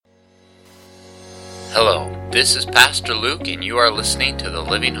Hello, this is Pastor Luke, and you are listening to the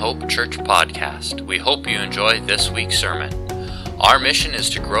Living Hope Church podcast. We hope you enjoy this week's sermon. Our mission is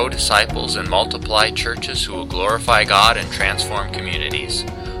to grow disciples and multiply churches who will glorify God and transform communities.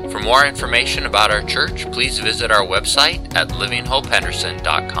 For more information about our church, please visit our website at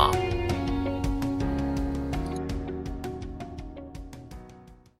livinghopehenderson.com.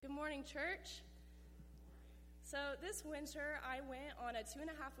 Good morning, church. So this winter, I went on a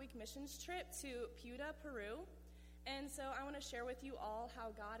 2.5-week missions trip to Piura, Peru. And so I want to share with you all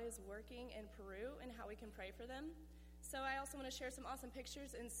how God is working in Peru and how we can pray for them. So I also want to share some awesome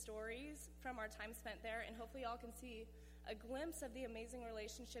pictures and stories from our time spent there, and hopefully y'all can see a glimpse of the amazing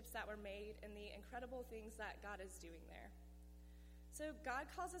relationships that were made and the incredible things that God is doing there. So God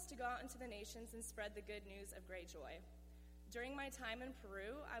calls us to go out into the nations and spread the good news of great joy. During my time in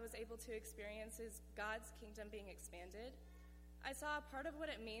Peru, I was able to experience God's kingdom being expanded. I saw a part of what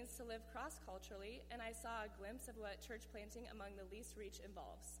it means to live cross-culturally, and I saw a glimpse of what church planting among the least reached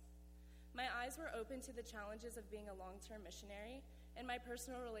involves. My eyes were open to the challenges of being a long-term missionary, and my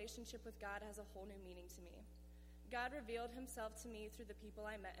personal relationship with God has a whole new meaning to me. God revealed himself to me through the people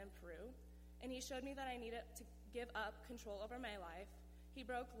I met in Peru, and he showed me that I needed to give up control over my life. He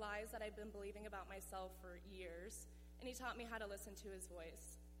broke lies that I'd been believing about myself for years, and he taught me how to listen to his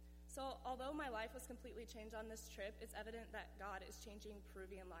voice. So although my life was completely changed on this trip, it's evident that God is changing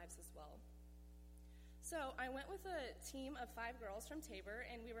Peruvian lives as well. So I went with a team of 5 girls from Tabor,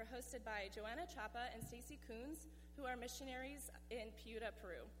 and we were hosted by Joanna Chapa and Stacy Coons, who are missionaries in Piura,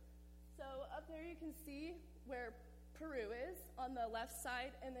 Peru. So up there you can see where Peru is on the left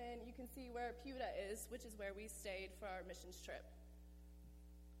side, and then you can see where Piura is, which is where we stayed for our missions trip.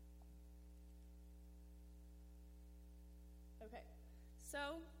 Okay,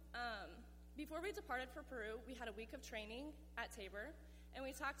 so before we departed for Peru, we had a week of training at Tabor, and we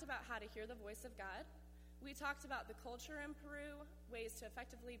talked about how to hear the voice of God. We talked about the culture in Peru, ways to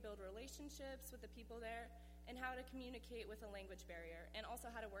effectively build relationships with the people there, and how to communicate with a language barrier, and also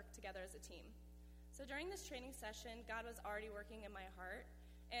how to work together as a team. So during this training session, God was already working in my heart,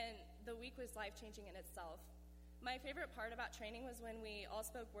 and the week was life-changing in itself. My favorite part about training was when we all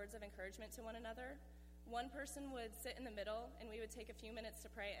spoke words of encouragement to one another. One person would sit in the middle, and we would take a few minutes to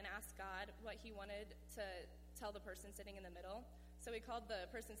pray and ask God what he wanted to tell the person sitting in the middle. So we called the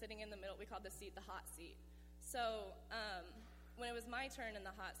person sitting in the middle, we called the seat the hot seat. So when it was my turn in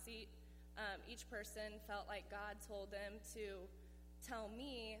the hot seat, each person felt like God told them to tell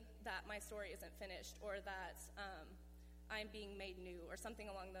me that my story isn't finished, or that I'm being made new, or something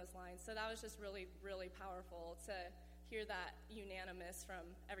along those lines. So that was just really, really powerful to hear that unanimous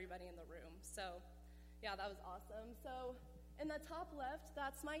from everybody in the room. So yeah, that was awesome. So in the top left,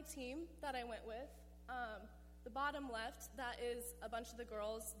 that's my team that I went with. The bottom left, that is a bunch of the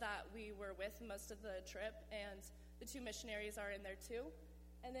girls that we were with most of the trip, and the 2 missionaries are in there too.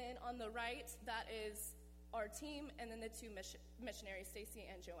 And then on the right, that is our team, and then the 2 missionaries, Stacy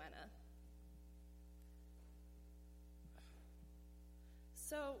and Joanna.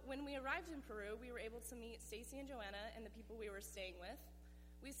 So when we arrived in Peru, we were able to meet Stacy and Joanna and the people we were staying with.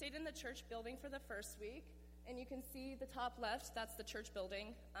 We stayed in the church building for the first week, and you can see the top left, that's the church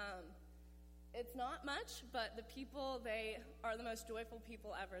building. It's not much, but the people, they are the most joyful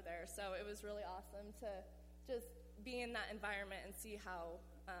people ever there. So it was really awesome to just be in that environment and see how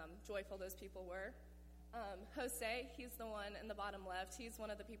joyful those people were. Jose, he's the one in the bottom left. He's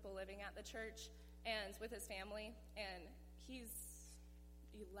one of the people living at the church and with his family, and he's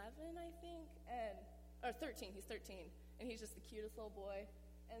 11, I think, or 13. He's 13, and he's just the cutest little boy.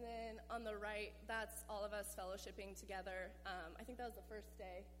 And then on the right, that's all of us fellowshipping together. I think that was the first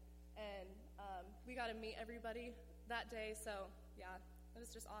day, and we got to meet everybody that day. So yeah, it was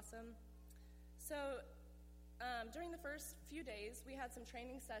just awesome. So during the first few days, we had some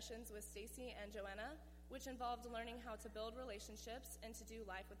training sessions with Stacy and Joanna, which involved learning how to build relationships and to do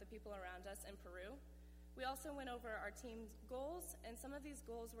life with the people around us in Peru. We also went over our team's goals, and some of these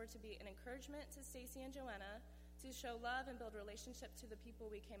goals were to be an encouragement to Stacy and Joanna, to show love and build relationship to the people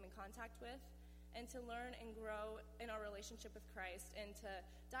we came in contact with, and to learn and grow in our relationship with Christ, and to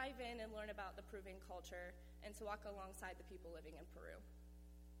dive in and learn about the Peruvian culture, and to walk alongside the people living in Peru.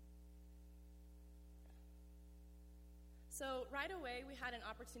 So right away, we had an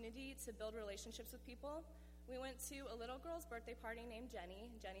opportunity to build relationships with people. We went to a little girl's birthday party named Jenny.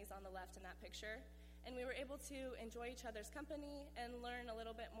 Jenny's on the left in that picture. And we were able to enjoy each other's company and learn a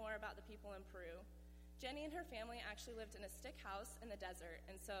little bit more about the people in Peru. Jenny and her family actually lived in a stick house in the desert,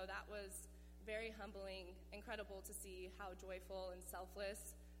 and so that was very humbling, incredible to see how joyful and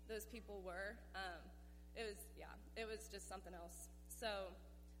selfless those people were. It was just something else. So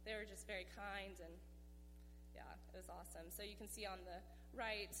they were just very kind, and yeah, it was awesome. So you can see on the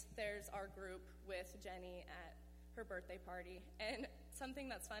right, there's our group with Jenny at her birthday party. And something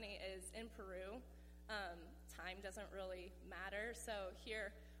that's funny is in Peru, time doesn't really matter. So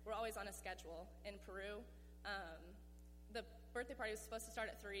here, we're always on a schedule. In Peru, the birthday party was supposed to start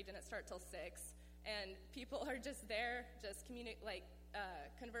at 3, didn't start till 6. And people are just there, just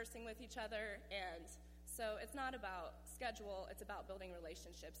conversing with each other. And so it's not about schedule, it's about building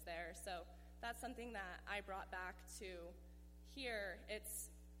relationships there. So that's something that I brought back to here. It's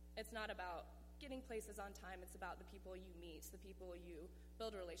not about getting places on time, it's about the people you meet, the people you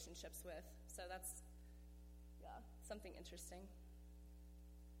build relationships with. So that's, something interesting.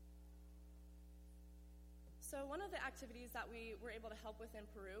 So one of the activities that we were able to help with in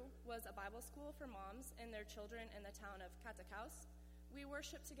Peru was a Bible school for moms and their children in the town of Catacaos. We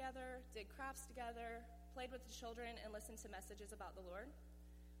worshiped together, did crafts together, played with the children, and listened to messages about the Lord.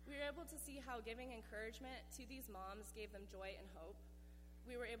 We were able to see how giving encouragement to these moms gave them joy and hope.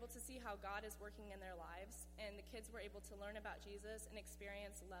 We were able to see how God is working in their lives, and the kids were able to learn about Jesus and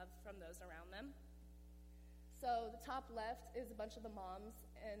experience love from those around them. So the top left is a bunch of the moms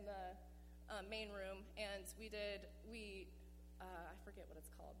in the main room, and I forget what it's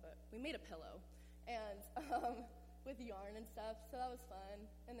called, but we made a pillow, and with yarn and stuff, so that was fun.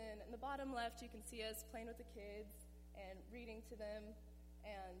 And then in the bottom left, you can see us playing with the kids and reading to them,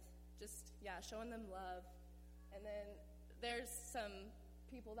 and just, showing them love. And then there's some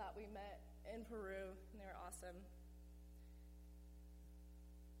people that we met in Peru, and they were awesome.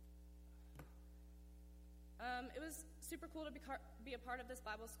 It was super cool to be a part of this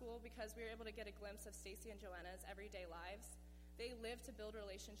Bible school because we were able to get a glimpse of Stacy and Joanna's everyday lives. They live to build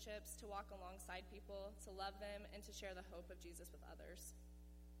relationships, to walk alongside people, to love them, and to share the hope of Jesus with others.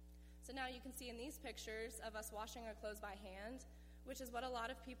 So now you can see in these pictures of us washing our clothes by hand, which is what a lot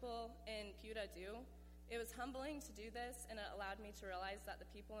of people in Piura do. It was humbling to do this, and it allowed me to realize that the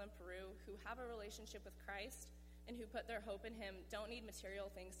people in Peru who have a relationship with Christ and who put their hope in him don't need material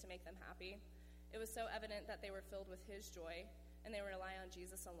things to make them happy. It was so evident that they were filled with his joy, and they rely on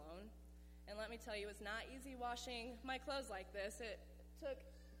Jesus alone. And let me tell you, it's not easy washing my clothes like this. It took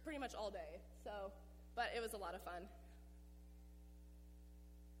pretty much all day, but it was a lot of fun.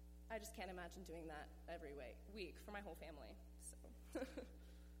 I just can't imagine doing that every week for my whole family. So.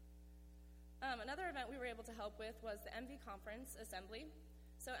 Another event we were able to help with was the MV Conference Assembly.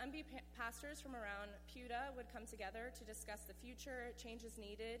 So MV pastors from around Piura would come together to discuss the future, changes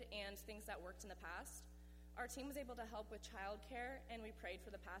needed, and things that worked in the past. Our team was able to help with childcare, and we prayed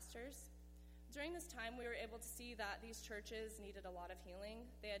for the pastors. During this time, we were able to see that these churches needed a lot of healing.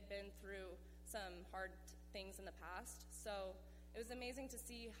 They had been through some hard things in the past, so it was amazing to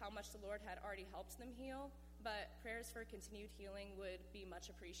see how much the Lord had already helped them heal, but prayers for continued healing would be much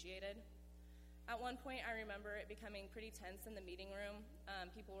appreciated. At one point, I remember it becoming pretty tense in the meeting room.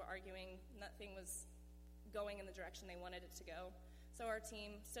 People were arguing. Nothing was going in the direction they wanted it to go. So our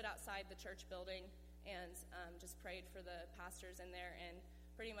team stood outside the church building and just prayed for the pastors in there. And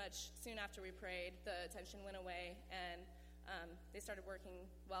pretty much soon after we prayed, the tension went away, and they started working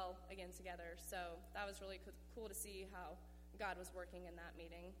well again together. So that was really cool to see how God was working in that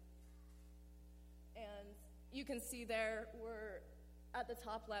meeting. And you can see there, at the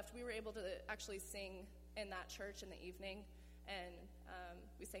top left, we were able to actually sing in that church in the evening, and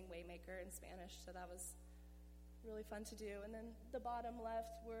we sang Waymaker in Spanish, so that was really fun to do. And then the bottom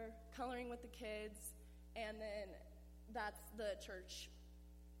left, we're coloring with the kids, and then that's the church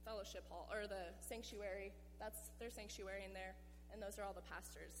fellowship hall, or the sanctuary. That's their sanctuary in there, and those are all the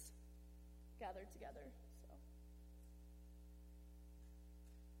pastors gathered together.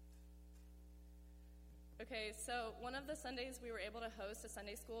 Okay, so one of the Sundays we were able to host a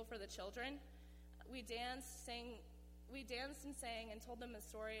Sunday school for the children. We danced and sang and told them the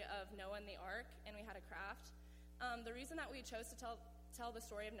story of Noah and the ark, and we had a craft. The reason that we chose to tell the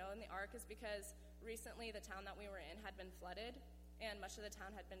story of Noah and the ark is because recently the town that we were in had been flooded, and much of the town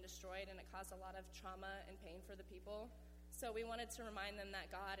had been destroyed, and it caused a lot of trauma and pain for the people. So we wanted to remind them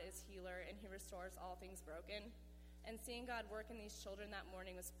that God is healer and he restores all things broken. And seeing God work in these children that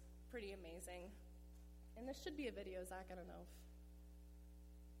morning was pretty amazing. And this should be a video, Zach, I don't know if...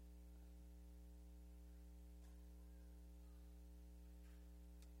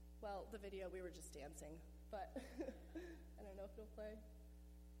 Well, the video, we were just dancing, but I don't know if it'll play.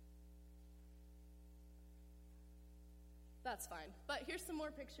 That's fine. But here's some more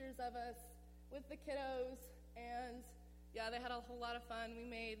pictures of us with the kiddos, and they had a whole lot of fun. We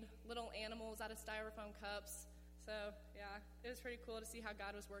made little animals out of styrofoam cups. So, it was pretty cool to see how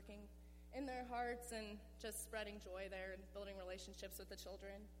God was working in their hearts and just spreading joy there and building relationships with the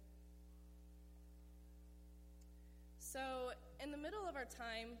children. So in the middle of our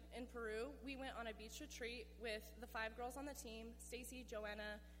time in Peru, we went on a beach retreat with the 5 girls on the team, Stacy,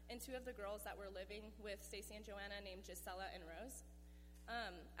 Joanna, and 2 of the girls that were living with Stacy and Joanna named Gisela and Rose.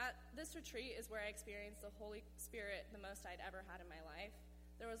 At this retreat is where I experienced the Holy Spirit the most I'd ever had in my life.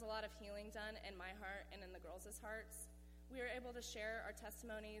 There was a lot of healing done in my heart and in the girls' hearts. We were able to share our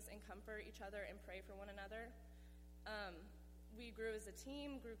testimonies and comfort each other and pray for one another. We grew as a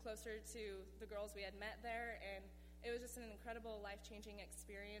team, grew closer to the girls we had met there, and it was just an incredible life-changing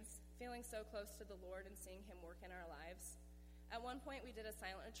experience, feeling so close to the Lord and seeing him work in our lives. At one point, we did a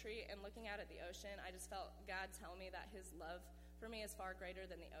silent retreat, and looking out at the ocean, I just felt God tell me that his love for me is far greater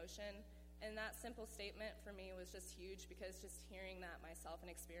than the ocean. And that simple statement for me was just huge, because just hearing that myself and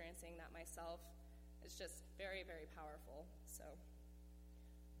experiencing that myself is just very, very powerful. So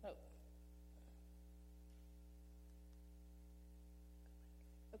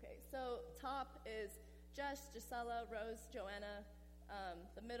top is Jess, Gisela, Rose, Joanna.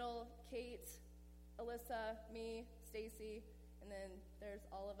 The middle, Kate, Alyssa, me, Stacy, and then there's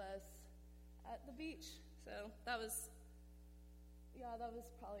all of us at the beach. So that was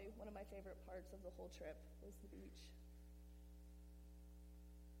probably one of my favorite parts of the whole trip, was the beach.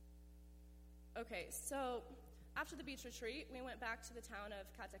 Okay, so after the beach retreat, we went back to the town of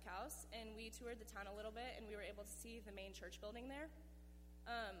Catacaos, and we toured the town a little bit, and we were able to see the main church building there.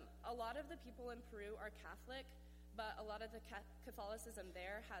 A lot of the people in Peru are Catholic, but a lot of the Catholicism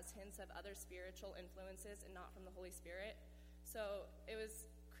there has hints of other spiritual influences and not from the Holy Spirit. So it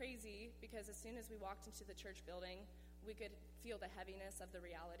was crazy, because as soon as we walked into the church building, we could feel the heaviness of the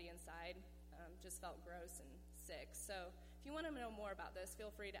reality inside. Just felt gross and sick. So if you want to know more about this,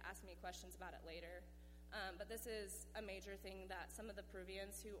 feel free to ask me questions about it later. But this is a major thing that some of the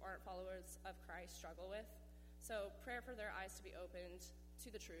Peruvians who aren't followers of Christ struggle with. So prayer for their eyes to be opened to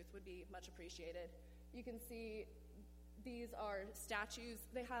the truth would be much appreciated. You can see these are statues.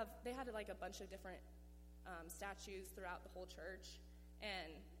 They had like a bunch of different statues throughout the whole church,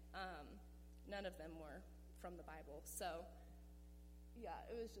 and none of them were from the Bible. So yeah,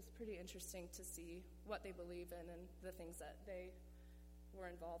 it was just pretty interesting to see what they believe in and the things that they were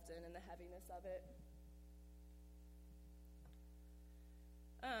involved in and the heaviness of it.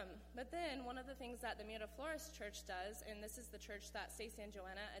 But then one of the things that the Miraflores Church does, and this is the church that Stacey and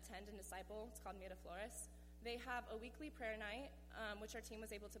Joanna attend and disciple, it's called Miraflores. They have a weekly prayer night, which our team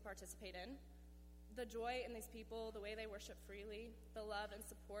was able to participate in. The joy in these people, the way they worship freely, the love and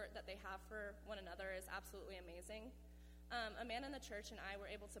support that they have for one another is absolutely amazing. A man in the church and I were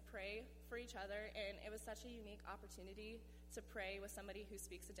able to pray for each other, and it was such a unique opportunity to pray with somebody who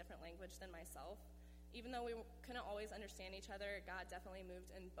speaks a different language than myself. Even though we couldn't always understand each other, God definitely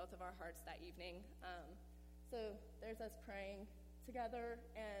moved in both of our hearts that evening. So there's us praying together,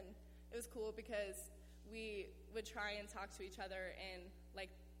 and it was cool because we would try and talk to each other, and like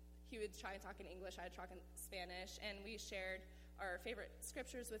he would try and talk in English, I'd talk in Spanish, and we shared our favorite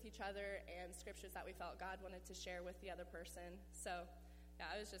scriptures with each other and scriptures that we felt God wanted to share with the other person. So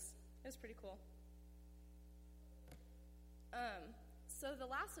yeah, it was pretty cool. So the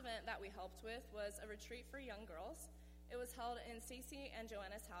last event that we helped with was a retreat for young girls. It was held in Stacy and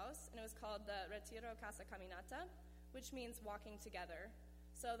Joanna's house, and it was called the Retiro Casa Caminata, which means walking together.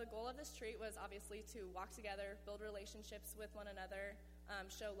 So the goal of this retreat was obviously to walk together, build relationships with one another,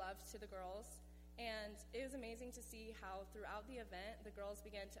 show love to the girls. And it was amazing to see how throughout the event, the girls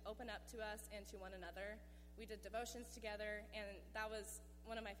began to open up to us and to one another. We did devotions together, and that was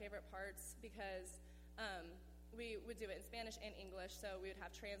one of my favorite parts because we would do it in Spanish and English, so we would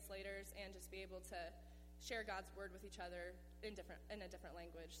have translators and just be able to share God's word with each other in a different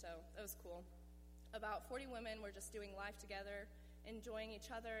language. So it was cool. About 40 women were just doing life together, enjoying each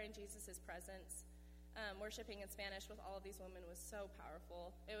other in Jesus' presence. Worshiping in Spanish with all of these women was so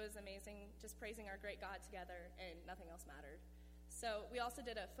powerful. It was amazing just praising our great God together, and nothing else mattered. So we also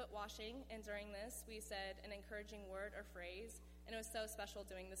did a foot washing, and during this we said an encouraging word or phrase, and it was so special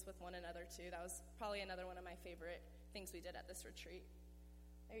doing this with one another too. That was probably another one of my favorite things we did at this retreat.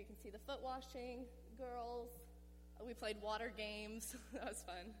 There you can see the foot washing, girls. We played water games. That was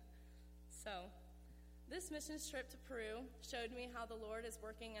fun. So this missions trip to Peru showed me how the Lord is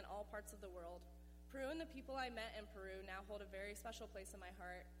working in all parts of the world. Peru and the people I met in Peru now hold a very special place in my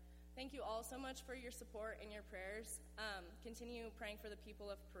heart. Thank you all so much for your support and your prayers. Continue praying for the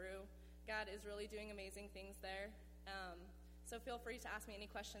people of Peru. God is really doing amazing things there. So feel free to ask me any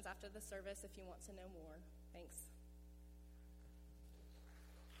questions after the service if you want to know more. Thanks.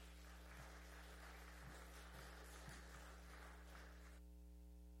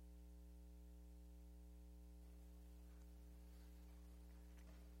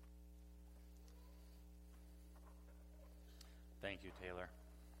 Thank you, Taylor.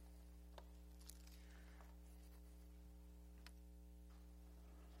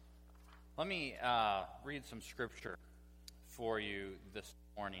 Let me read some scripture for you this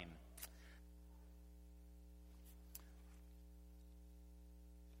morning.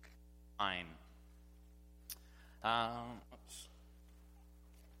 And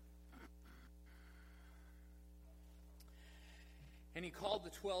he called the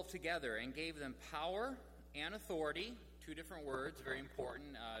 12 together and gave them power and authority. Two different words, very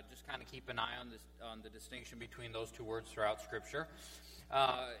important. Just kind of keep an eye on the distinction between those two words throughout Scripture.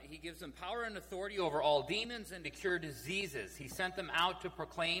 He gives them power and authority over all demons and to cure diseases. He sent them out to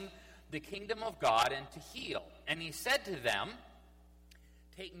proclaim the kingdom of God and to heal. And he said to them,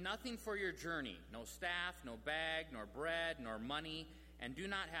 "Take nothing for your journey, no staff, no bag, nor bread, nor money, and do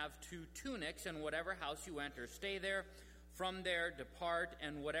not have 2 tunics, and whatever house you enter, stay there. From there depart,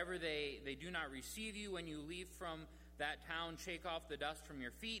 and whatever they do not receive you when you leave from that town, shake off the dust from your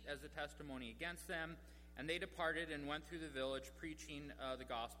feet as a testimony against them." And they departed and went through the village, preaching the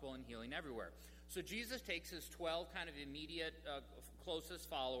gospel and healing everywhere. So Jesus takes his 12 kind of immediate, closest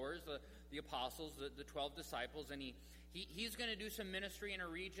followers, the apostles, the 12 disciples, and he's going to do some ministry in a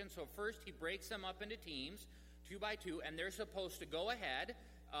region. So first he breaks them up into teams, 2 by 2, and they're supposed to go ahead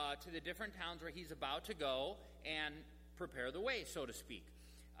to the different towns where he's about to go and prepare the way, so to speak.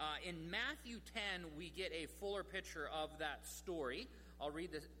 In Matthew 10, we get a fuller picture of that story. I'll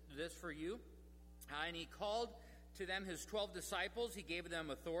read this for you. And he called to them his 12 disciples. He gave them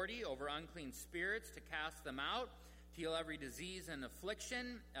authority over unclean spirits to cast them out, to heal every disease and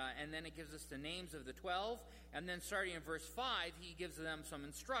affliction. And then it gives us the names of the 12. And then starting in verse 5, he gives them some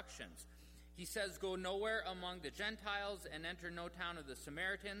instructions. He says, "Go nowhere among the Gentiles and enter no town of the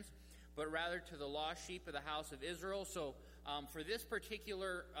Samaritans, but rather to the lost sheep of the house of Israel." So for this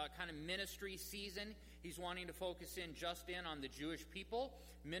particular kind of ministry season, he's wanting to focus just on the Jewish people.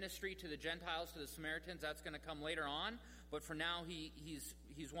 Ministry to the Gentiles, to the Samaritans, that's going to come later on. But for now,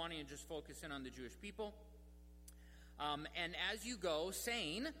 he's wanting to just focus in on the Jewish people. And as you go,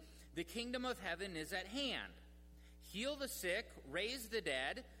 saying, "The kingdom of heaven is at hand. Heal the sick, raise the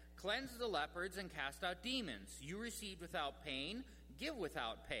dead, cleanse the lepers, and cast out demons. You received without pain, give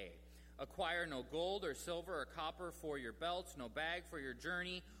without pay. Acquire no gold or silver or copper for your belts, no bag for your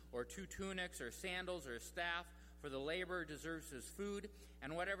journey, or 2 tunics or sandals or a staff, for the laborer deserves his food.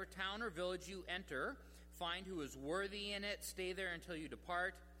 And whatever town or village you enter, find who is worthy in it. Stay there until you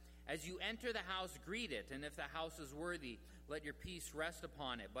depart. As you enter the house, greet it, and if the house is worthy, let your peace rest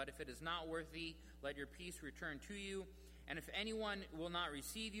upon it. But if it is not worthy, let your peace return to you. And if anyone will not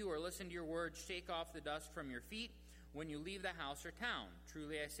receive you or listen to your words, shake off the dust from your feet when you leave the house or town.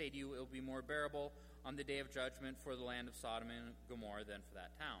 Truly I say to you, it will be more bearable on the day of judgment for the land of Sodom and Gomorrah than for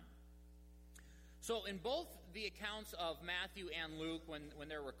that town." So in both the accounts of Matthew and Luke, when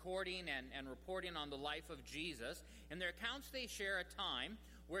they're recording and reporting on the life of Jesus, in their accounts they share a time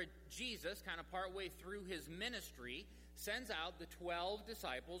where Jesus, kind of partway through his ministry, sends out the 12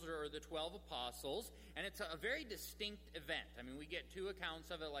 disciples or the 12 apostles, and it's a very distinct event. I mean, we get 2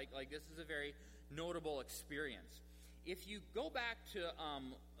 accounts of it, like this is a very notable experience. If you go back to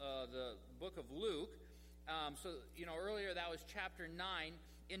the book of Luke, earlier that was chapter 9.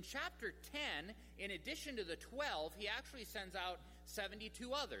 In chapter 10, in addition to the 12, he actually sends out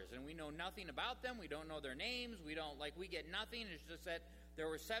 72 others, and we know nothing about them. We don't know their names. We get nothing. It's just that there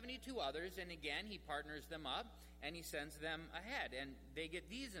were 72 others, and again, he partners them up, and he sends them ahead, and they get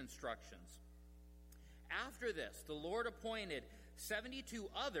these instructions. After this, the Lord appointed 72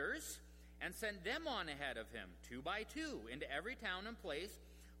 others and sent them on ahead of him, 2 by 2, into every town and place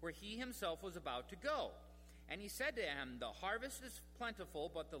where he himself was about to go. And he said to him, "The harvest is plentiful,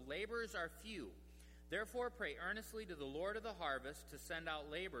 but the laborers are few. Therefore pray earnestly to the Lord of the harvest to send out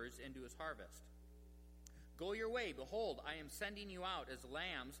laborers into his harvest. Go your way, behold, I am sending you out as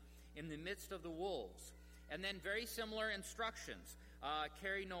lambs in the midst of the wolves." And then very similar instructions.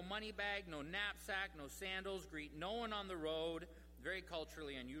 Carry no money bag, no knapsack, no sandals. Greet no one on the road. Very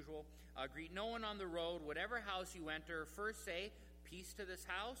culturally unusual. Greet no one on the road. Whatever house you enter, first say, "Peace to this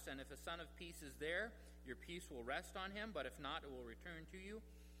house." And if a son of peace is there, your peace will rest on him, but if not, it will return to you.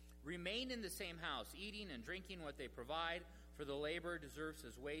 Remain in the same house, eating and drinking what they provide, for the laborer deserves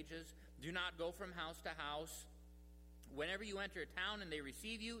his wages. Do not go from house to house. Whenever you enter a town and they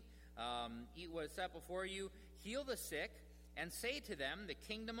receive you, eat what is set before you, heal the sick, and say to them, "The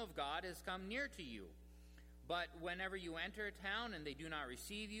kingdom of God has come near to you." But whenever you enter a town and they do not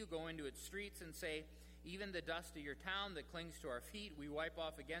receive you, go into its streets and say, "Even the dust of your town that clings to our feet, we wipe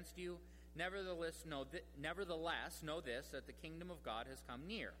off against you. Nevertheless, know this, that the kingdom of God has come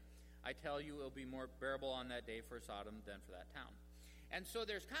near. I tell you, it will be more bearable on that day for Sodom than for that town. And so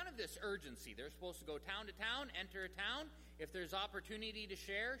there's kind of this urgency. They're supposed to go town to town, enter a town. If there's opportunity to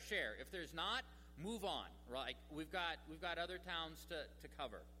share, share. If there's not, move on. Right? We've got other towns to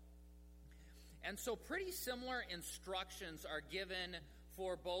cover. And so pretty similar instructions are given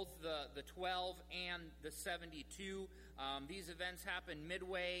for both the 12 and the 72. These events happen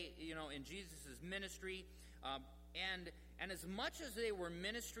midway, in Jesus' ministry. And as much as they were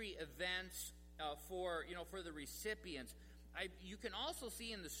ministry events for the recipients, you can also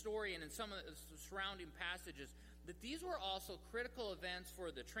see in the story and in some of the surrounding passages that these were also critical events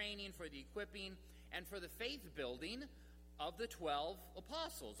for the training, for the equipping, and for the faith building of the 12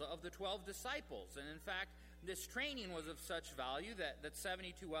 apostles, of the 12 disciples. And in fact, this training was of such value that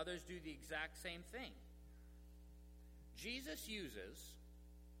 72 others do the exact same thing. Jesus uses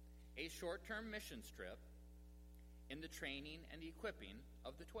a short-term missions trip in the training and the equipping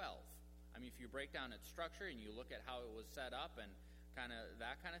of the 12. I mean, if you break down its structure and you look at how it was set up and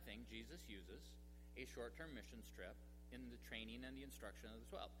that kind of thing, Jesus uses a short-term missions trip in the training and the instruction of the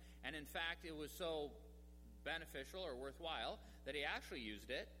 12. And in fact, it was so beneficial or worthwhile that he actually used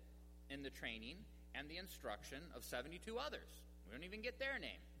it in the training and the instruction of 72 others. We don't even get their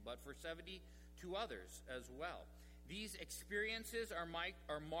name, but for 72 others as well. These experiences are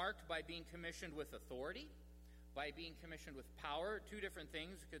marked by being commissioned with authority, by being commissioned with power. Two different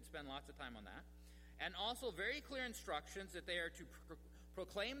things. We could spend lots of time on that. And also very clear instructions that they are to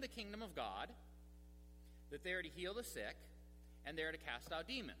proclaim the kingdom of God, that they are to heal the sick, and they are to cast out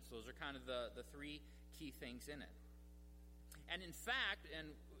demons. Those are kind of the three key things in it. And in fact,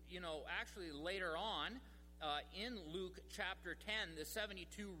 actually later on, in Luke chapter 10, the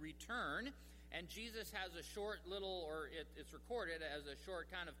 72 return, and Jesus has a short little, or it's recorded as a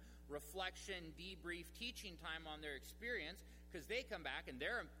short kind of reflection, debrief, teaching time on their experience, because they come back and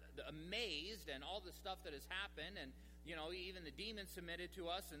they're amazed and all the stuff that has happened, and even the demons submitted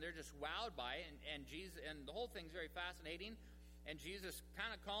to us, and they're just wowed by it, and Jesus, and the whole thing's very fascinating. And Jesus kind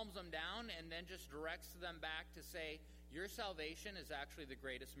of calms them down and then just directs them back to say, your salvation is actually the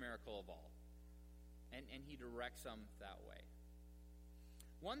greatest miracle of all. And he directs them that way.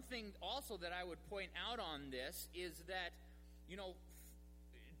 One thing also that I would point out on this is that,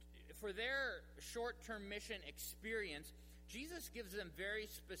 for their short-term mission experience, Jesus gives them very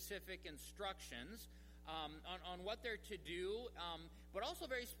specific instructions on what they're to do, but also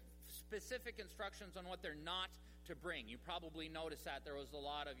very specific instructions on what they're not to bring. You probably noticed that there was a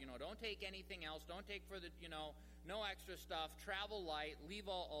lot of, don't take anything else, don't take for the, no extra stuff, travel light, leave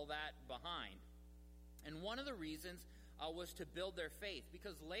all that behind. And one of the reasons was to build their faith,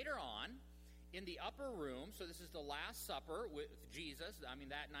 because later on, in the upper room, so this is the Last Supper with Jesus. I mean,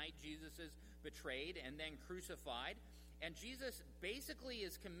 that night Jesus is betrayed and then crucified. And Jesus basically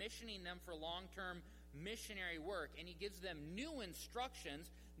is commissioning them for long-term missionary work, and he gives them new instructions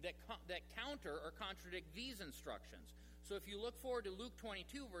that counter or contradict these instructions. So if you look forward to Luke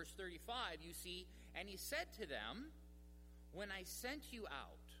 22, verse 35, you see, and he said to them, when I sent you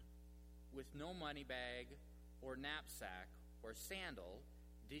out with no money bag or knapsack or sandal,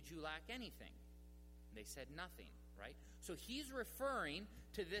 did you lack anything? And they said nothing, right? So he's referring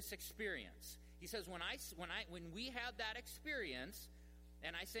to this experience. He says, when we had that experience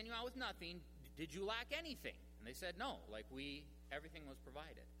and I sent you out with nothing, did you lack anything? And they said no, everything was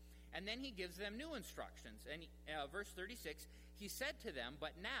provided. And then he gives them new instructions. And verse 36, he said to them,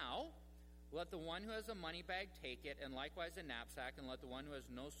 but now let the one who has a money bag take it, and likewise a knapsack, and let the one who has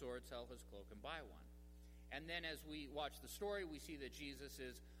no sword sell his cloak and buy one. And then as we watch the story, we see that Jesus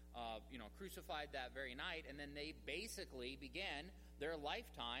is crucified that very night, and then they basically began their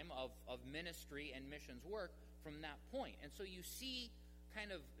lifetime of ministry and missions work from that point. And so you see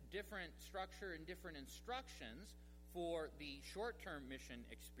kind of different structure and different instructions for the short-term mission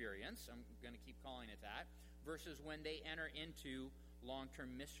experience, I'm going to keep calling it that, versus when they enter into long-term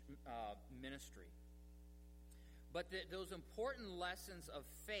ministry. But those important lessons of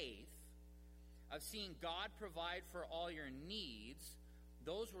faith, of seeing God provide for all your needs,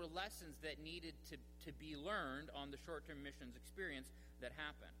 those were lessons that needed to be learned on the short-term missions experience that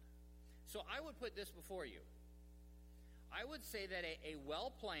happened. So I would put this before you. I would say that a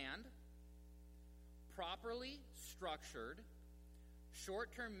well-planned, properly structured,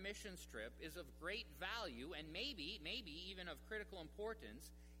 short-term missions trip is of great value and maybe even of critical importance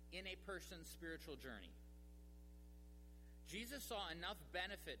in a person's spiritual journey. Jesus saw enough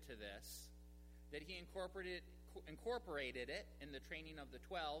benefit to this that he incorporated it in the training of the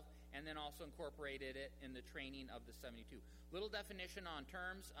 12, and then also incorporated it in the training of the 72. Little definition on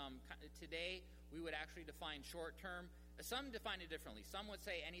terms. Today, we would actually define short-term Some define it differently. Some would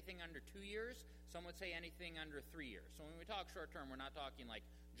say anything under 2 years. Some would say anything under 3 years. So when we talk short term, we're not talking like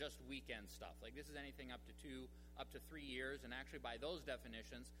just weekend stuff. Like this is anything up to 3 years. And actually by those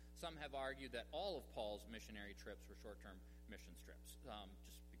definitions, some have argued that all of Paul's missionary trips were short-term missions trips,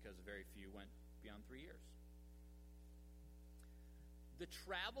 just because very few went beyond 3 years. The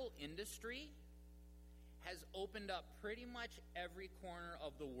travel industry has opened up pretty much every corner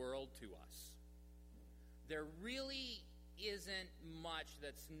of the world to us. There really isn't much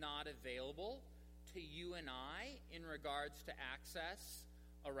that's not available to you and I in regards to access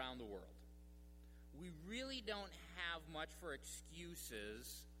around the world. We really don't have much for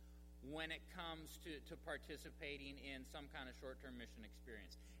excuses when it comes to participating in some kind of short-term mission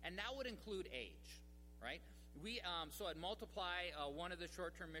experience. And that would include age, right? We so at Multiply, one of the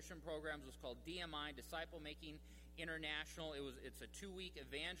short-term mission programs was called DMI, Disciple Making International. It's a 2-week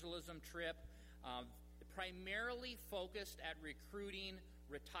evangelism trip, primarily focused at recruiting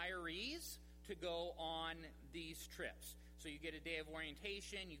retirees to go on these trips. So you get a day of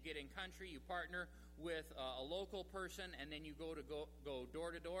orientation, you get in country, you partner with a local person, and then you go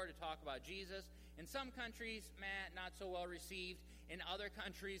door to door to talk about Jesus. In some countries, not so well received. In other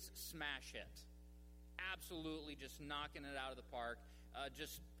countries, smash hit. Absolutely just knocking it out of the park.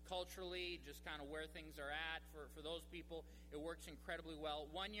 Just culturally, just kind of where things are at for those people, it works incredibly well.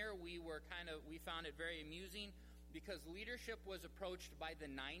 One year we found it very amusing because leadership was approached by the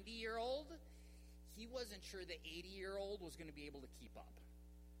 90-year-old. He wasn't sure the 80-year-old was going to be able to keep up.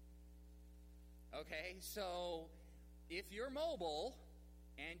 Okay, so if you're mobile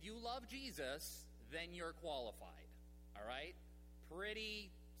and you love Jesus, then you're qualified. All right?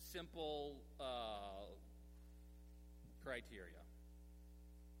 Pretty simple criteria.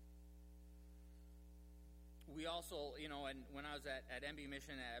 We also, and when I was at MB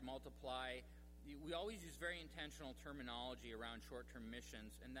Mission at Multiply, we always use very intentional terminology around short-term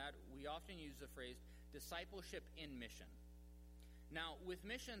missions, and that we often use the phrase discipleship in mission. Now, with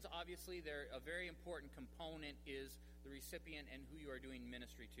missions, obviously, a very important component is the recipient and who you are doing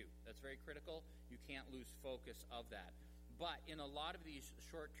ministry to. That's very critical. You can't lose focus of that. But in a lot of these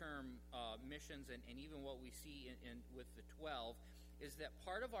short-term missions, and even what we see in with the 12, is that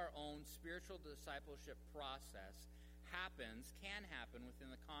part of our own spiritual discipleship process can happen within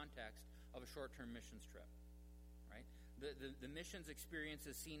the context of a short-term missions trip, right? The missions experience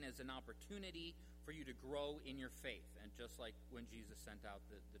is seen as an opportunity for you to grow in your faith, and just like when Jesus sent out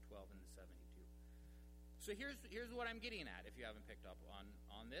the 12 and the 72. So here's what I'm getting at, if you haven't picked up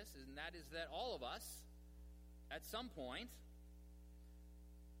on this, and that is that all of us, at some point,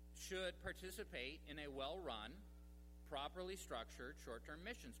 should participate in a well-run, properly structured short-term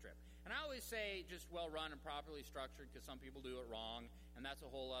missions trip. And I always say just well-run and properly structured because some people do it wrong, and that's a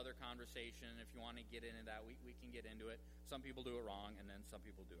whole other conversation. If you want to get into that, we can get into it. Some people do it wrong, and then some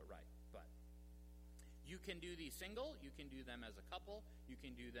people do it right. But you can do these single, you can do them as a couple, you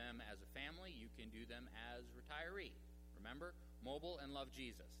can do them as a family, you can do them as retiree. Remember, mobile and love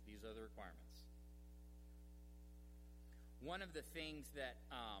Jesus. These are the requirements. One of the things that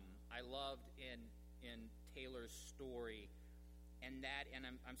I loved in Taylor's story, and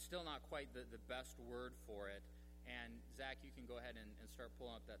I'm still not quite the best word for it, and Zach, you can go ahead and start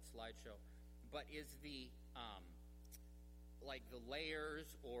pulling up that slideshow, but is the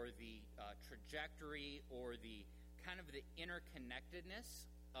layers or the trajectory or the kind of the interconnectedness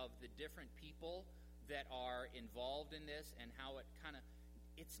of the different people that are involved in this, and how it kind of,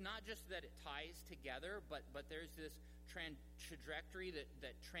 it's not just that it ties together, but there's this trajectory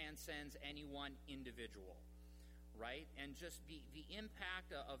that transcends any one individual, right? And just the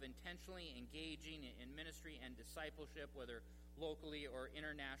impact of intentionally engaging in ministry and discipleship, whether locally or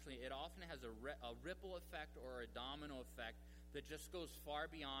internationally, it often has a ripple effect or a domino effect that just goes far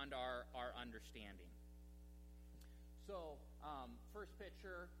beyond our understanding. So, first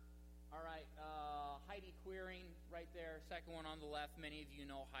picture, all right, Heidi Queering right there, second one on the left. Many of you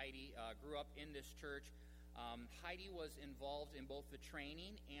know Heidi, grew up in this church. Heidi was involved in both the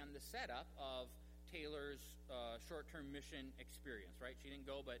training and the setup of Taylor's short-term mission experience, right? She didn't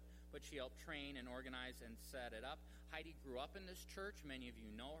go, but she helped train and organize and set it up. Heidi grew up in this church. Many of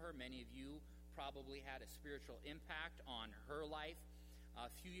you know her. Many of you probably had a spiritual impact on her life.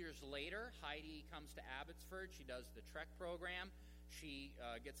 A few years later, Heidi comes to Abbotsford. She does the Trek program. She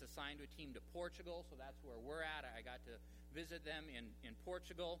gets assigned to a team to Portugal, so that's where we're at. I got to visit them in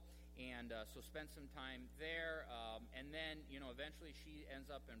Portugal, and so spent some time there. And then, eventually she ends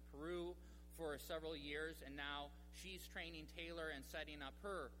up in Peru for several years, and now she's training Taylor and setting up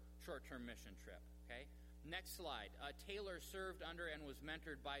her short-term mission trip, okay? Next slide. Taylor served under and was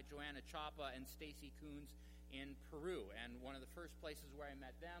mentored by Joanna Chapa and Stacy Coons in Peru. And one of the first places where I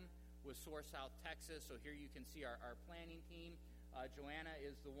met them was Soar, South Texas. So here you can see our planning team. Joanna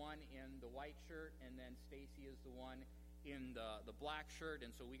is the one in the white shirt, and then Stacy is the one in the black shirt.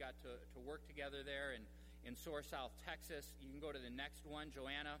 And so we got to work together there in Soar, South Texas. You can go to the next one.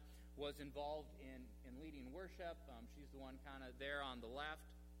 Joanna was involved in leading worship. She's the one kind of there on the left.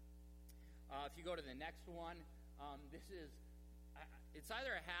 If you go to the next one, it's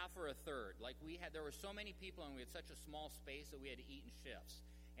either a half or a third. Like there were so many people and we had such a small space that we had to eat in shifts.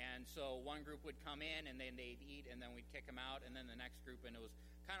 And so one group would come in and then they'd eat and then we'd kick them out, and then the next group, and it was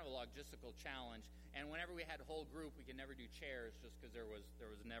kind of a logistical challenge. And whenever we had a whole group, we could never do chairs just because there was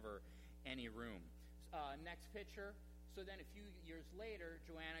never any room. Next picture. So then a few years later,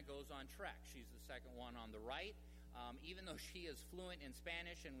 Joanna goes on trek. She's the second one on the right. Even though she is fluent in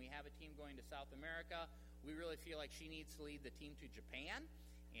Spanish and we have a team going to South America, we really feel like she needs to lead the team to Japan.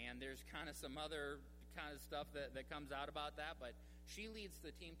 And there's kind of some other kind of stuff that comes out about that. But she leads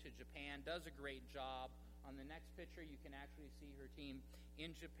the team to Japan, does a great job. On the next picture, you can actually see her team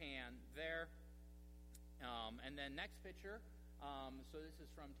in Japan there. And then next picture, so this is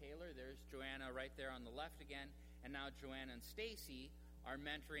from Taylor. There's Joanna right there on the left again. And now Joanna and Stacy are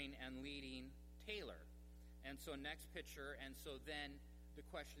mentoring and leading Taylor. And so next picture, and so then the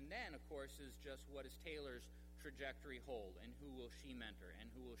question then, of course, is just what does Taylor's trajectory hold, and who will she mentor, and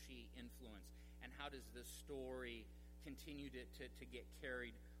who will she influence, and how does this story continue to get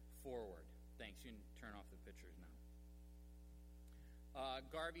carried forward? Thanks. You can turn off the pictures now.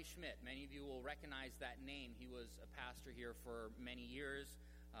 Garvey Schmidt, many of you will recognize that name. He was a pastor here for many years.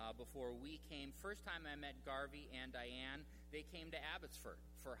 Before we came. First time I met Garvey and Diane, they came to Abbotsford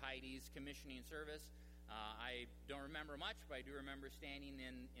for Heidi's commissioning service. I don't remember much, but I do remember standing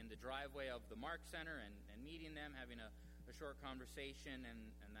in the driveway of the Mark Center and meeting them, having a short conversation,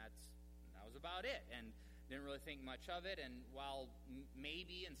 and that was about it. And didn't really think much of it. And while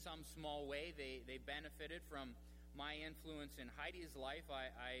maybe in some small way they benefited from my influence in Heidi's life,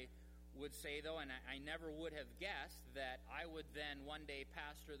 I would say, though, and I never would have guessed that I would then one day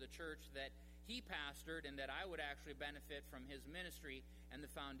pastor the church that he pastored, and that I would actually benefit from his ministry and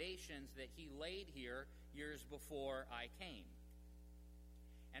the foundations that he laid here years before I came.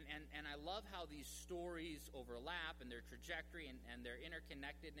 And I love how these stories overlap, and their trajectory and their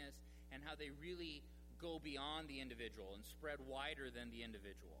interconnectedness, and how they really go beyond the individual and spread wider than the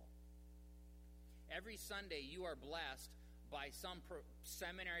individual. Every Sunday you are blessed by some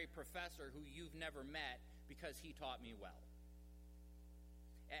seminary professor who you've never met because he taught me well.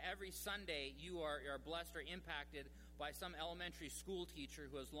 Every Sunday you are blessed or impacted by some elementary school teacher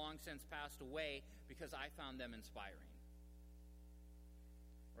who has long since passed away because I found them inspiring.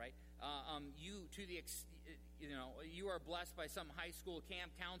 Right? You are blessed by some high school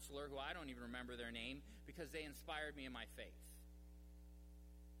camp counselor who I don't even remember their name because they inspired me in my faith.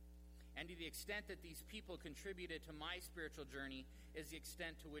 And to the extent that these people contributed to my spiritual journey is the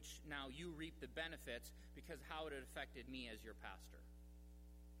extent to which now you reap the benefits because how it affected me as your pastor.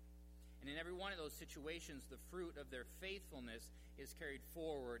 And in every one of those situations, the fruit of their faithfulness is carried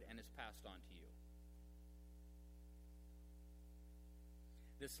forward and is passed on to you.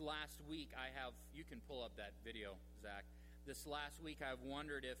 This last week you can pull up that video, Zach. This last week I've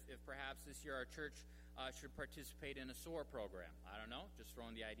wondered if perhaps this year our church should participate in a SOAR program. I don't know, just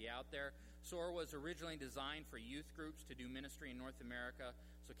throwing the idea out there. SOAR was originally designed for youth groups to do ministry in North America,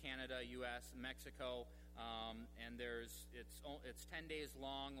 so Canada, U.S., Mexico, and it's 10 days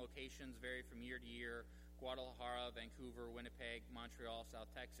long. Locations vary from year to year. Guadalajara, Vancouver, Winnipeg, Montreal, South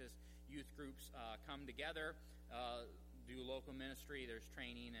Texas. Youth groups come together, do local ministry. There's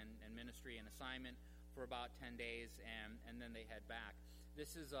training and ministry and assignment for about 10 days, and then they head back.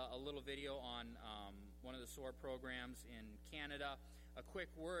 This is a little video on one of the SOAR programs in Canada. A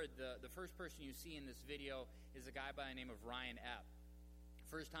quick word, the first person you see in this video is a guy by the name of Ryan Epp.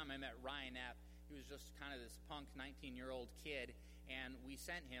 First time I met Ryan Epp, he was just kind of this punk 19-year-old kid, and we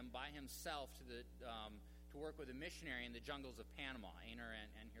sent him by himself to work with a missionary in the jungles of Panama, Einar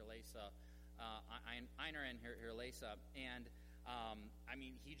and Hirlesa. And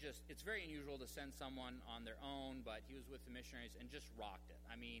it's very unusual to send someone on their own, but he was with the missionaries and just rocked it.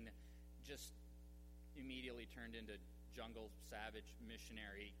 Just immediately turned into jungle savage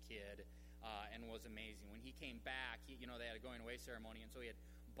missionary kid, and was amazing. When he came back, they had a going away ceremony, and so he had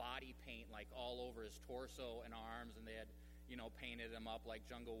body paint like all over his torso and arms, and they had painted him up like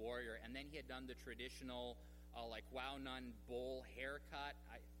Jungle Warrior. And then he had done the traditional like Wow Nun bowl haircut.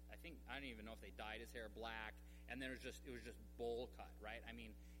 I don't even know if they dyed his hair black. And then it was just bowl cut, right?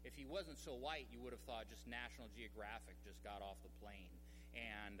 If he wasn't so white, you would have thought just National Geographic just got off the plane.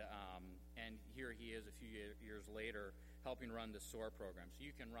 And here he is a few years later helping run the SOAR program. So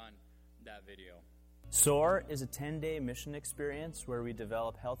you can run that video. SOAR is a 10-day mission experience where we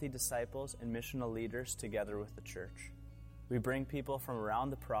develop healthy disciples and missional leaders together with the church. We bring people from around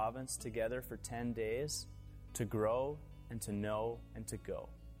the province together for 10 days to grow and to know and to go.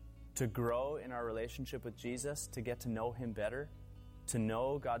 To grow in our relationship with Jesus, to get to know Him better, to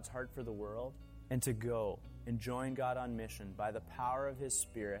know God's heart for the world, and to go and join God on mission by the power of His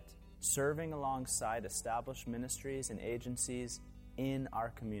Spirit, serving alongside established ministries and agencies in our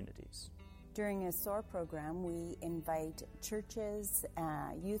communities. During a SOAR program, we invite churches,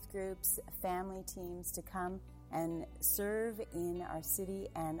 youth groups, family teams to come and serve in our city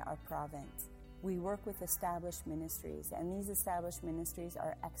and our province. We work with established ministries, and these established ministries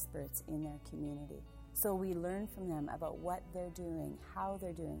are experts in their community. So we learn from them about what they're doing, how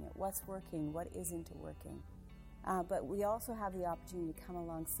they're doing it, what's working, what isn't working. But we also have the opportunity to come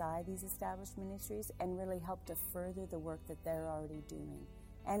alongside these established ministries and really help to further the work that they're already doing.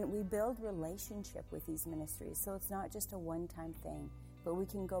 And we build relationship with these ministries, so it's not just a one-time thing, but we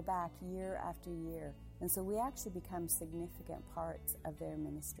can go back year after year. And so we actually become significant parts of their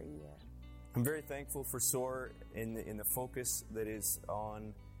ministry year. I'm very thankful for SOAR in the focus that is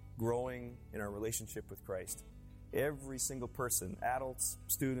on growing in our relationship with Christ. Every single person, adults,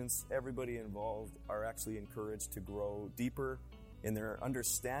 students, everybody involved are actually encouraged to grow deeper in their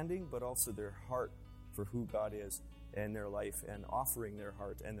understanding, but also their heart for who God is and their life, and offering their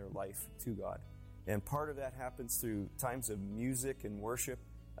heart and their life to God. And part of that happens through times of music and worship,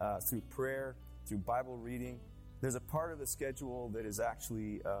 through prayer, through Bible reading. There's a part of the schedule that is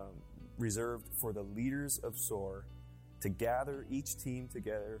actually reserved for the leaders of SOAR to gather each team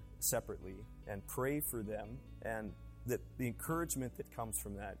together separately and pray for them, and that the encouragement that comes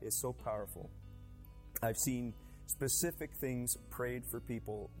from that is so powerful. I've seen specific things prayed for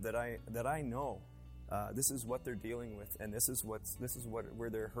people that I know this is what they're dealing with, and this is where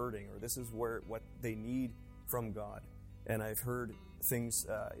they're hurting, or this is what they need from God. And I've heard things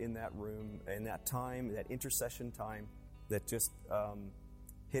in that room, in that time, that intercession time, that just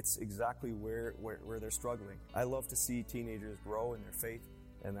hits exactly where they're struggling. I love to see teenagers grow in their faith,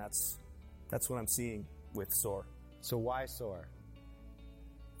 and that's what I'm seeing with SOAR. So why SOAR?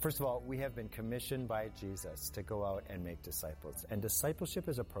 First of all, we have been commissioned by Jesus to go out and make disciples. And discipleship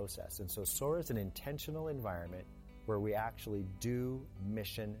is a process. And so SOAR is an intentional environment where we actually do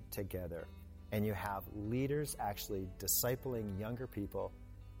mission together. And you have leaders actually discipling younger people.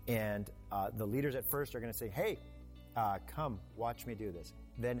 And the leaders at first are going to say, hey, come, watch me do this.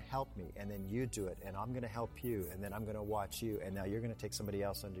 Then help me, and then you do it. And I'm going to help you, and then I'm going to watch you. And now you're going to take somebody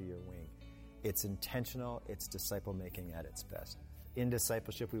else under your wing. It's intentional. It's disciple-making at its best. In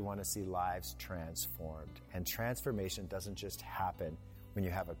discipleship, we want to see lives transformed. And transformation doesn't just happen when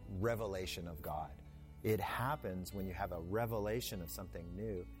you have a revelation of God. It happens when you have a revelation of something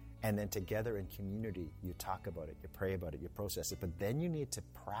new. And then together in community, you talk about it, you pray about it, you process it. But then you need to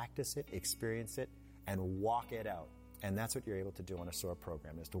practice it, experience it, and walk it out. And that's what you're able to do on a SOAR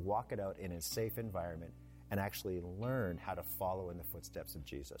program, is to walk it out in a safe environment and actually learn how to follow in the footsteps of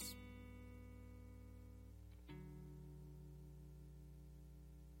Jesus.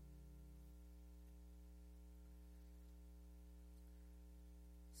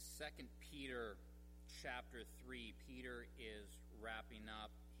 2 Peter chapter 3, Peter is wrapping up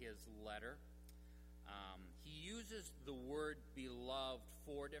his letter. He uses the word beloved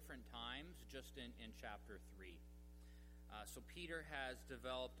 4 different times just in chapter 3. So Peter has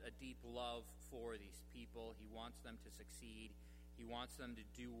developed a deep love for these people. He wants them to succeed. He wants them to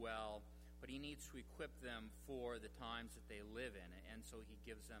do well, but he needs to equip them for the times that they live in. And so he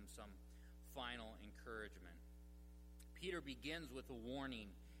gives them some final encouragement. Peter begins with a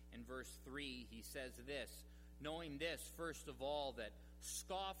warning. In verse 3, he says this, knowing this, first of all, that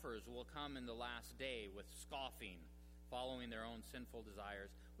scoffers will come in the last day with scoffing, following their own sinful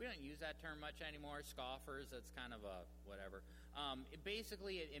desires. We don't use that term much anymore, scoffers. That's kind of a whatever. It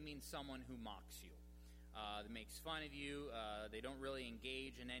means someone who mocks you, that makes fun of you. They don't really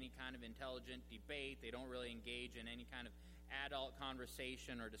engage in any kind of intelligent debate. They don't really engage in any kind of adult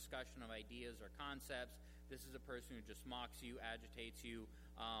conversation or discussion of ideas or concepts. This is a person who just mocks you, agitates you,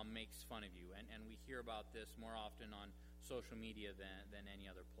 makes fun of you. And we hear about this more often on social media than any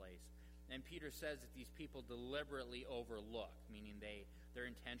other place. And Peter says that these people deliberately overlook, meaning they're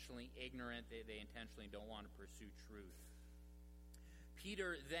intentionally ignorant, they intentionally don't want to pursue truth.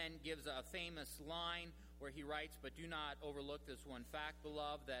 Peter then gives a famous line where he writes, but do not overlook this one fact,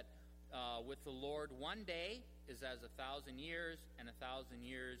 beloved, that with the Lord 1 day is as 1,000 years, and 1,000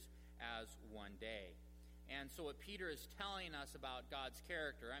 years as 1 day. And so what Peter is telling us about God's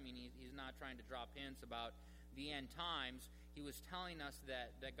character, I mean, he's not trying to drop hints about the end times. He was telling us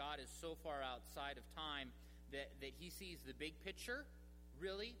that God is so far outside of time that he sees the big picture,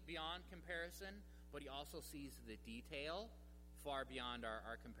 really, beyond comparison, but he also sees the detail far beyond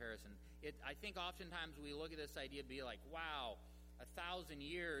our comparison. I think oftentimes we look at this idea and be like, wow, 1,000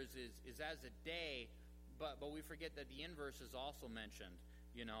 years is as a day, but we forget that the inverse is also mentioned,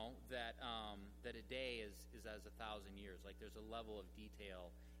 that a day is as 1,000 years. Like there's a level of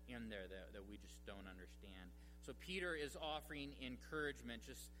detail in there that we just don't understand. So Peter is offering encouragement,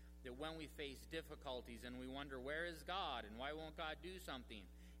 just that when we face difficulties and we wonder, where is God, and why won't God do something,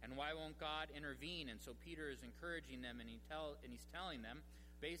 and why won't God intervene? And so Peter is encouraging them, and he's telling them,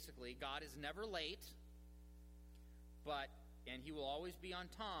 basically, God is never late, and he will always be on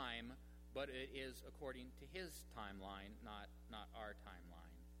time, but it is according to his timeline, not our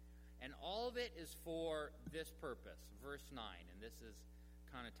timeline. And all of it is for this purpose. Verse 9, and this is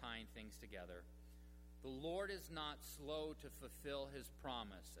kind of tying things together. The Lord is not slow to fulfill his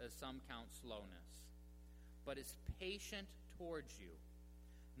promise, as some count slowness, but is patient towards you,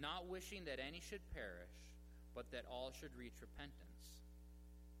 not wishing that any should perish, but that all should reach repentance.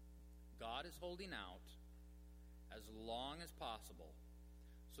 God is holding out as long as possible,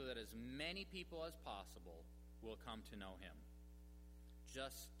 so that as many people as possible will come to know him.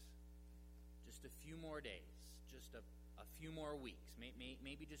 Just a few more days, just a few more weeks,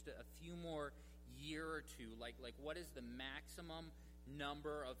 maybe just a few more year or two. Like what is the maximum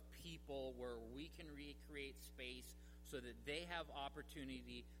number of people where we can recreate space so that they have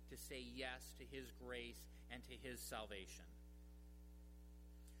opportunity to say yes to his grace and to his salvation?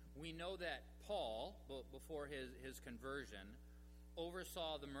 We know that Paul, before his conversion,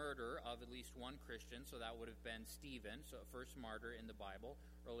 oversaw the murder of at least one Christian, so that would have been Stephen, so first martyr in the Bible,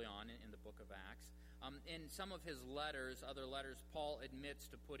 early on in the book of Acts. In some of his other letters, Paul admits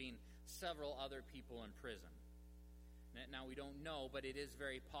to putting several other people in prison. Now, we don't know, but it is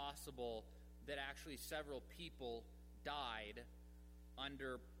very possible that actually several people died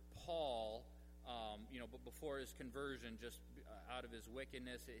under Paul, but before his conversion, just out of his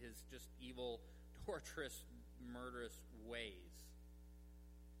wickedness, his just evil, torturous, murderous ways.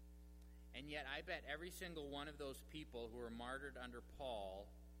 And yet, I bet every single one of those people who were martyred under Paul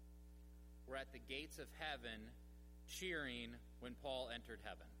were at the gates of heaven cheering when Paul entered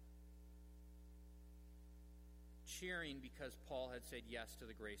heaven. Cheering because Paul had said yes to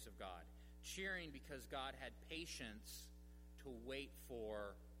the grace of God. Cheering because God had patience to wait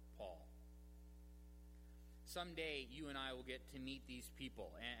for Paul. Someday, you and I will get to meet these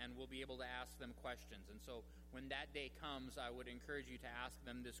people, and we'll be able to ask them questions. And so when that day comes, I would encourage you to ask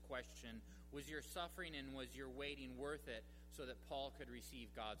them this question: was your suffering and was your waiting worth it so that Paul could receive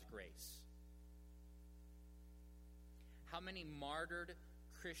God's grace? How many martyred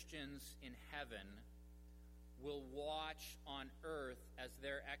Christians in heaven will watch on earth as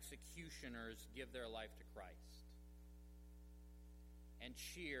their executioners give their life to Christ and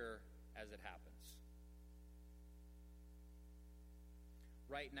cheer as it happens?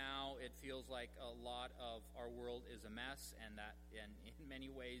 Right now, it feels like a lot of our world is a mess, and in many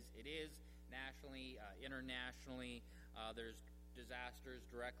ways it is, nationally, internationally. There's disasters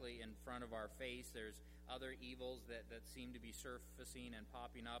directly in front of our face. There's other evils that seem to be surfacing and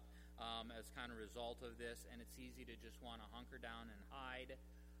popping up as kind of result of this, and it's easy to just want to hunker down and hide.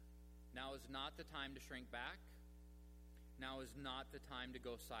 Now is not the time to shrink back. Now is not the time to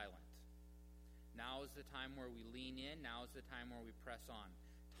go silent. Now is the time where we lean in. Now is the time where we press on.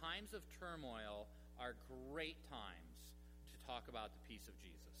 Times of turmoil are great times to talk about the peace of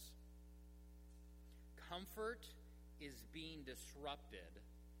Jesus. Comfort is being disrupted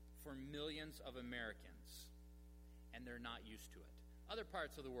for millions of Americans, and they're not used to it. Other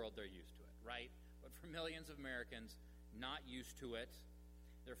parts of the world, they're used to it, right? But for millions of Americans not used to it,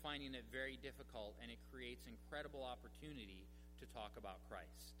 they're finding it very difficult, and it creates incredible opportunity to talk about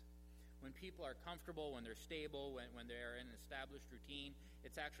Christ. When people are comfortable, when they're stable, when they're in an established routine,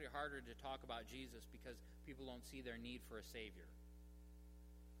 it's actually harder to talk about Jesus because people don't see their need for a Savior.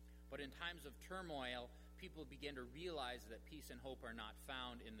 But in times of turmoil, people begin to realize that peace and hope are not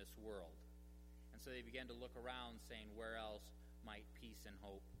found in this world. And so they begin to look around saying, where else might peace and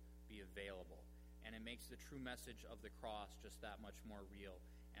hope be available? And it makes the true message of the cross just that much more real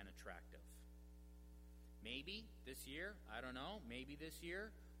and attractive. Maybe this year, I don't know, maybe this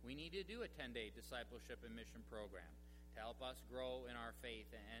year, we need to do a 10-day discipleship and mission program to help us grow in our faith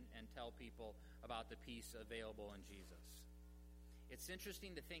and tell people about the peace available in Jesus. It's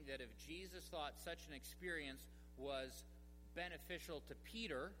interesting to think that if Jesus thought such an experience was beneficial to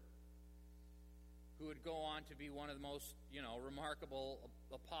Peter, who would go on to be one of the most, remarkable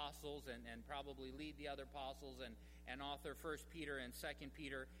apostles and probably lead the other apostles and author 1 Peter and 2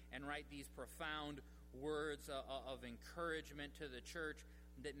 Peter and write these profound words of encouragement to the church,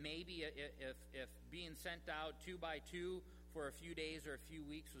 that maybe if being sent out 2 by 2 for a few days or a few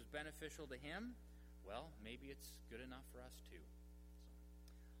weeks was beneficial to him, well, maybe it's good enough for us too.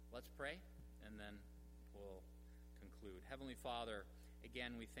 So let's pray, and then we'll conclude. Heavenly Father,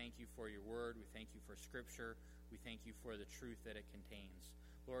 again, we thank you for your word. We thank you for Scripture. We thank you for the truth that it contains.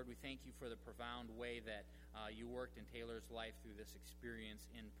 Lord, we thank you for the profound way that you worked in Taylor's life through this experience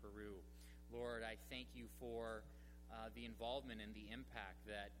in Peru. Lord, I thank you for the involvement and the impact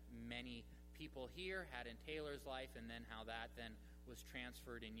that many people here had in Taylor's life, and then how that then was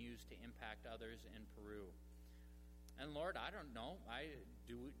transferred and used to impact others in Peru. And Lord, I don't know.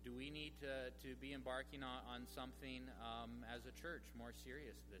 Do we need to be embarking on something as a church more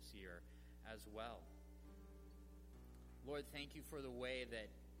serious this year as well? Lord, thank you for the way that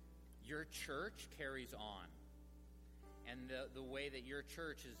your church carries on, and the way that your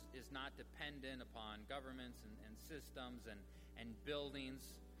church is not dependent upon governments and systems and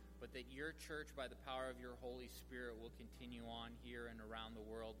buildings, but that your church, by the power of your Holy Spirit, will continue on here and around the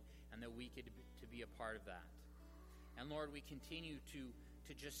world, and that we get to be a part of that. And Lord, we continue to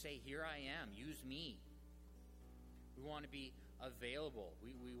just say, here I am, use me. We want to be available.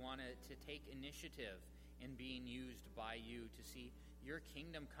 We want to take initiative in being used by you to see your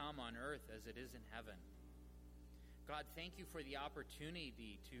kingdom come on earth as it is in heaven. God, thank you for the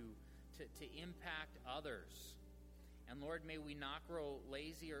opportunity to impact others. And Lord, may we not grow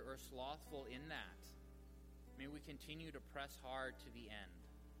lazy or slothful in that. May we continue to press hard to the end.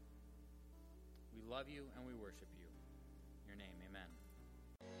 We love you and we worship you. In your name, amen.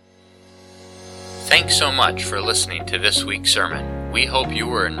 Thanks so much for listening to this week's sermon. We hope you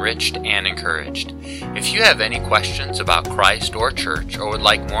were enriched and encouraged. If you have any questions about Christ or church, or would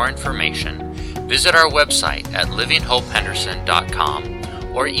like more information, visit our website at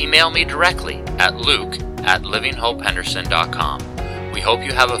livinghopehenderson.com or email me directly at luke@livinghopehenderson.com. We hope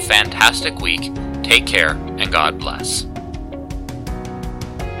you have a fantastic week. Take care, and God bless.